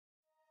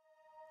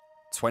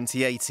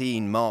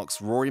2018 marks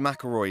Rory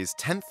McIlroy's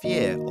 10th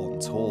year on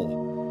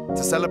tour.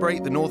 To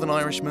celebrate the Northern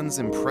Irishman's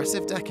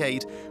impressive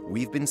decade,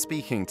 we've been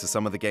speaking to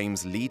some of the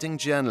game's leading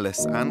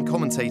journalists and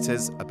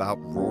commentators about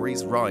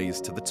Rory's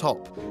rise to the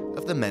top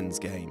of the men's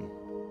game.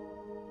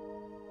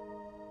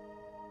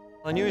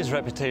 I knew his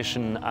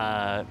reputation,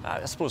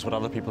 I suppose what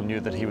other people knew,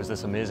 that he was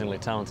this amazingly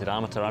talented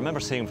amateur. I remember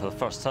seeing him for the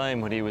first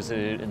time when he was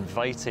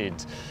invited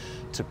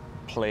to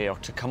play or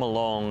to come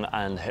along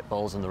and hit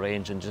balls in the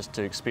range and just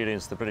to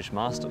experience the British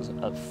Masters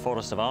at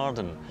Forest of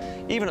Arden.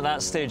 Even at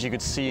that stage you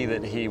could see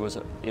that he was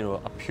a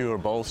pure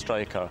ball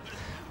striker.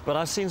 But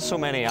I've seen so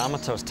many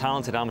amateurs,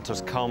 talented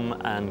amateurs, come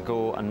and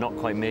go and not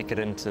quite make it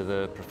into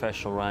the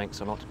professional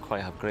ranks or not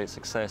quite have great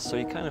success. So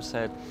he kind of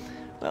said,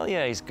 well,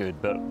 yeah, he's good,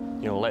 but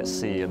let's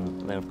see.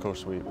 And then of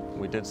course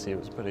we did see. It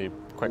was a pretty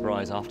quick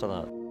rise after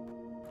that.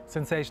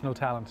 Sensational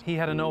talent. He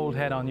had an old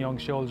head on young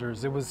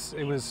shoulders. It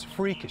was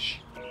freakish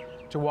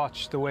to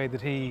watch the way that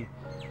he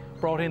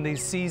brought in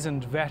these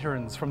seasoned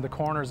veterans from the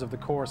corners of the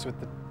course with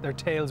their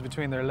tails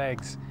between their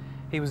legs.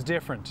 He was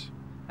different,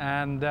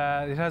 and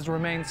it has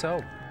remained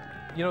so.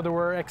 There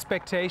were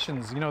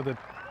expectations, that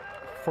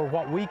for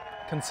what we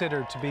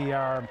considered to be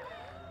our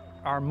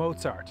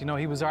Mozart.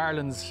 He was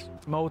Ireland's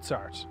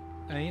Mozart,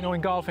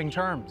 in golfing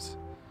terms.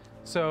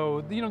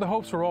 So, the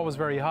hopes were always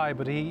very high,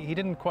 but he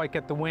didn't quite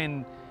get the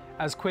win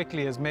as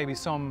quickly as maybe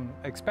some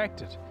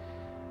expected.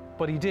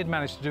 But he did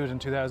manage to do it in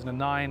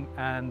 2009,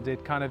 and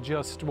it kind of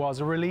just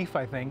was a relief,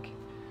 I think,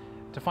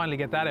 to finally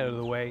get that out of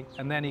the way.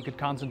 And then he could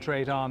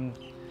concentrate on,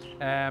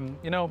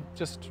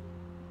 just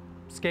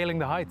scaling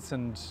the heights.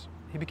 And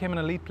he became an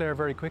elite player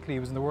very quickly.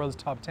 He was in the world's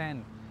top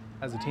 10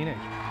 as a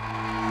teenager.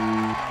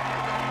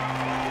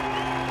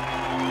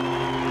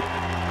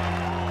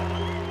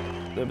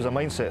 It was a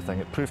mindset thing.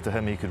 It proved to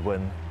him he could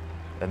win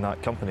in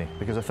that company.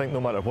 Because I think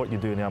no matter what you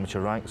do in the amateur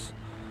ranks,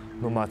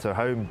 no matter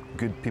how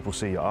good people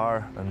say you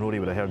are, and Rory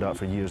would have heard that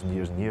for years and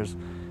years and years,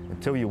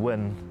 until you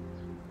win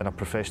in a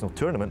professional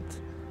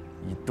tournament,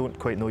 you don't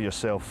quite know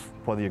yourself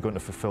whether you're going to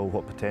fulfil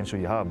what potential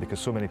you have, because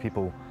so many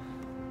people,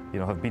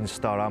 have been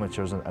star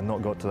amateurs and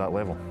not got to that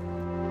level.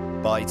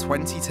 By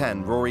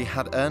 2010, Rory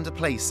had earned a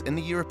place in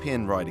the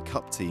European Ryder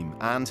Cup team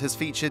and has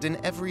featured in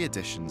every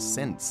edition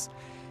since.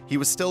 He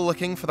was still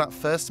looking for that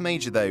first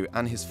major though,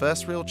 and his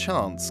first real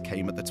chance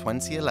came at the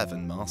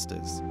 2011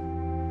 Masters.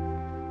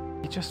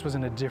 He just was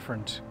in a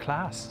different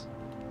class,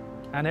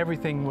 and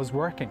everything was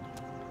working,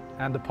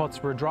 and the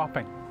putts were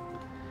dropping,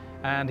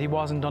 and he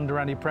wasn't under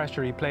any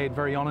pressure. He played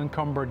very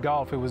unencumbered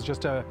golf. It was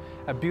just a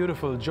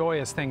beautiful,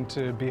 joyous thing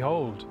to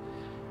behold.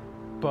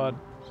 But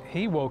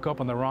he woke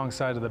up on the wrong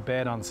side of the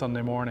bed on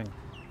Sunday morning,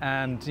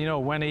 and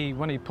when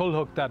he pull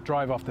hooked that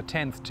drive off the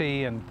 10th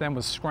tee and then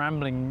was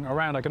scrambling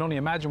around, I can only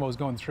imagine what was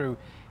going through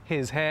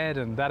his head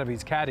and that of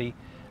his caddy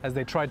as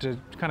they tried to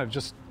kind of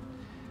just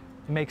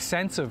make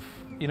sense of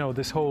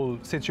this whole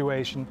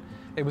situation.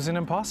 It was an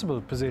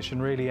impossible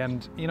position, really,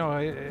 and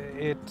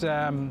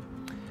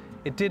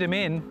it did him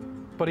in,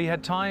 but he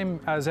had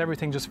time, as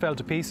everything just fell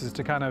to pieces,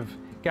 to kind of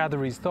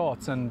gather his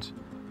thoughts and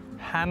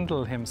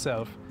handle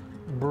himself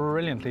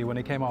brilliantly when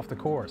he came off the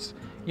course.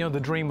 The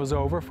dream was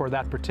over for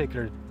that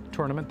particular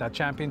tournament, that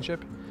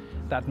championship,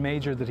 that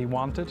major that he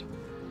wanted.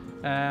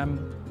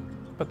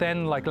 But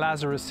then, like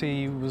Lazarus,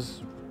 he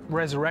was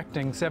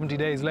resurrecting 70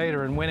 days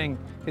later and winning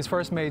his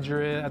first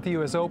major at the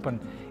US Open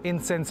in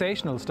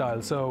sensational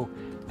style. So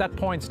that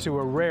points to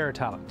a rare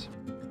talent.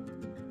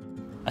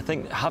 I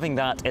think having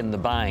that in the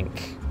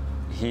bank,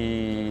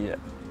 he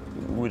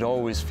would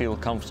always feel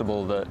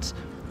comfortable that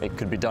it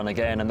could be done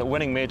again, and that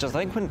winning majors, I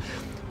think when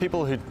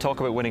people who talk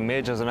about winning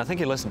majors, and I think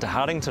you listened to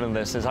Harrington in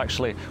this, is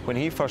actually when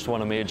he first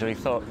won a major, he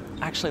thought,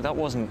 actually that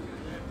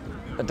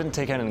didn't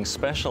take anything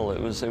special. It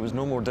was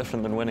no more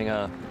different than winning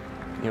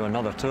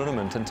another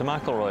tournament. And to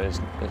McIlroy,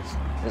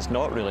 it's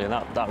not really. And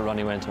that run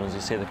he went on, as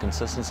you say, the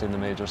consistency in the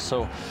majors.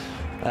 So,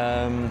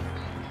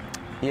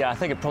 yeah, I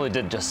think it probably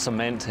did just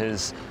cement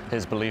his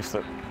belief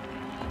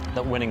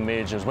that winning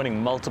majors,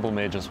 winning multiple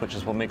majors, which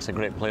is what makes a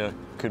great player,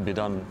 could be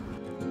done.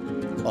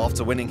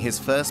 After winning his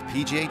first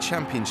PGA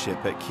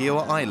Championship at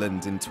Kiowa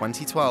Island in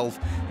 2012,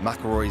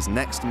 McIlroy's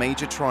next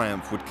major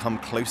triumph would come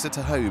closer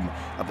to home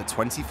at the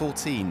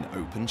 2014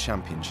 Open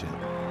Championship.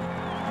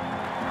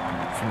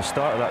 From the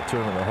start of that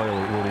tournament at Hoyle,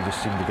 Rory just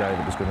seemed the guy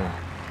that was going to,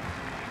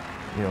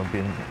 be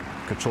in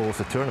control of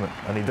the tournament,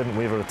 and he didn't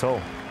waver at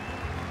all.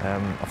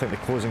 I think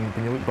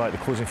when you look back, the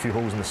closing few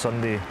holes on the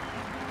Sunday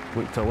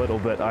looked a little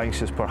bit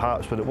anxious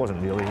perhaps, but it wasn't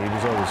really. He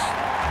was always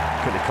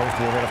pretty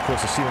comfortable. And then of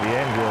course the scene at the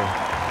end where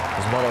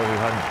his mother, who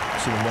hadn't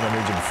seen him win a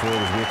major before,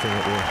 was waiting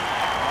at the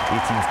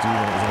 18th green,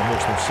 and it was an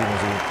emotional scene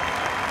as he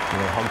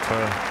hugged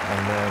her.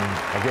 And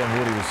again,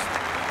 Rory was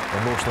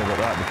emotional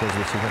about that because of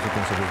the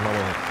significance of his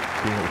mother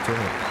being at the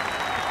tournament.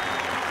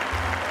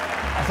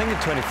 I think in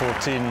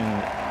 2014,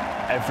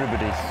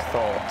 everybody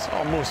thought,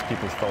 or most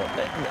people thought,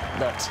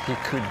 that he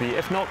could be,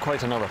 if not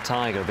quite another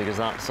Tiger, because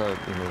that's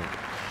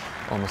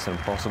almost an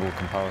impossible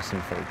comparison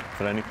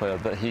for any player,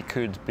 but he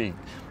could be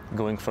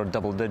going for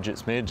double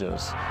digits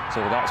majors. So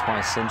that's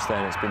why since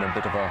then it's been a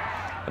bit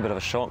of a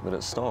shock that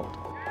it stopped.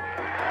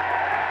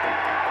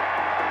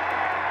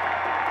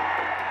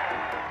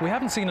 We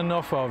haven't seen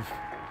enough of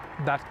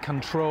that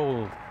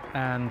control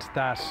and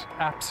that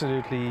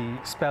absolutely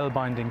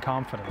spellbinding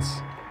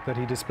confidence that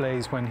he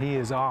displays when he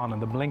is on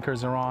and the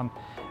blinkers are on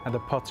and the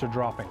putts are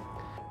dropping.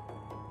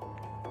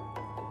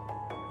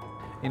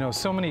 You know,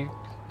 so many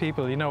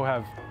people, you know,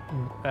 have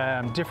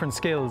different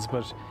skills,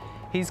 but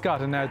he's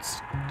got an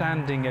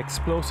outstanding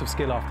explosive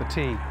skill off the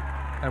tee.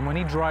 And when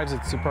he drives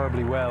it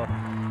superbly well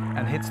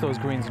and hits those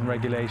greens in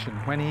regulation,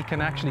 when he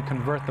can actually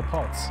convert the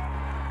putts,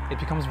 it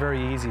becomes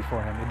very easy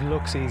for him. It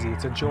looks easy,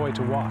 it's a joy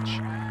to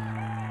watch.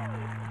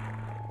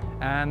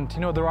 And you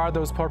know, there are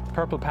those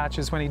purple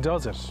patches when he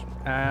does it,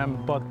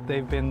 but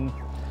they've been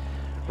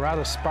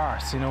rather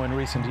sparse, you know, in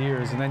recent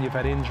years. And then you've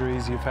had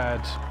injuries, you've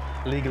had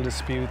legal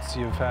disputes,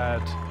 you've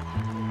had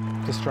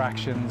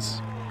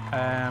distractions.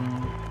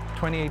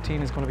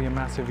 2018 is going to be a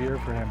massive year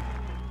for him.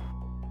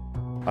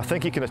 I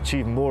think he can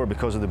achieve more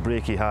because of the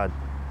break he had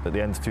at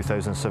the end of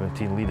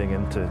 2017 leading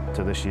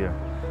into this year.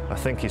 I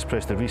think he's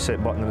pressed the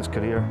reset button in his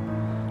career.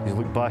 He's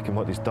looked back at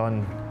what he's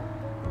done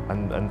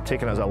and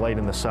taken it as a line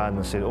in the sand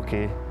and said,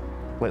 okay,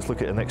 let's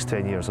look at the next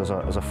 10 years as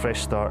a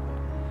fresh start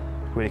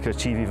where he could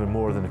achieve even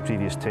more than the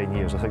previous 10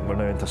 years. I think we're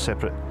now into a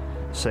separate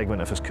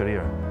segment of his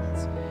career.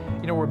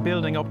 You know, we're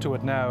building up to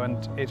it now,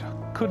 and it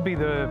could be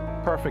the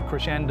perfect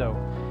crescendo.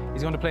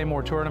 He's going to play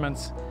more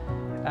tournaments.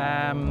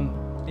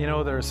 You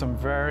know, there are some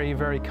very,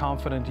 very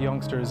confident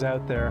youngsters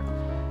out there,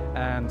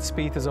 and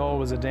Spieth is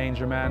always a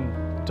danger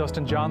man.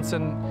 Dustin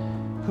Johnson,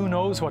 who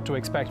knows what to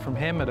expect from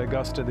him at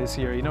Augusta this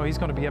year. You know, he's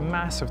going to be a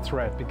massive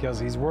threat because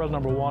he's world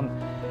 #1,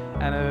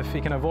 and if he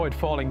can avoid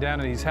falling down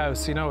at his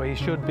house, you know, he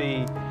should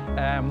be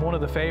one of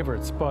the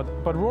favourites. But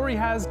Rory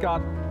has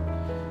got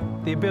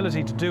the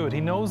ability to do it. He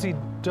knows he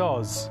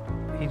does.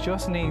 He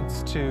just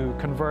needs to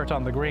convert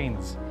on the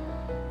greens.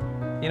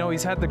 You know,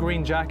 he's had the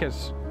green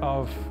jacket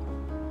of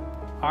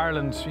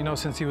Ireland, you know,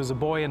 since he was a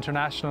boy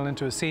international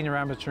into a senior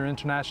amateur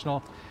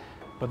international.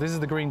 But this is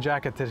the green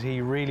jacket that he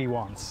really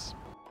wants.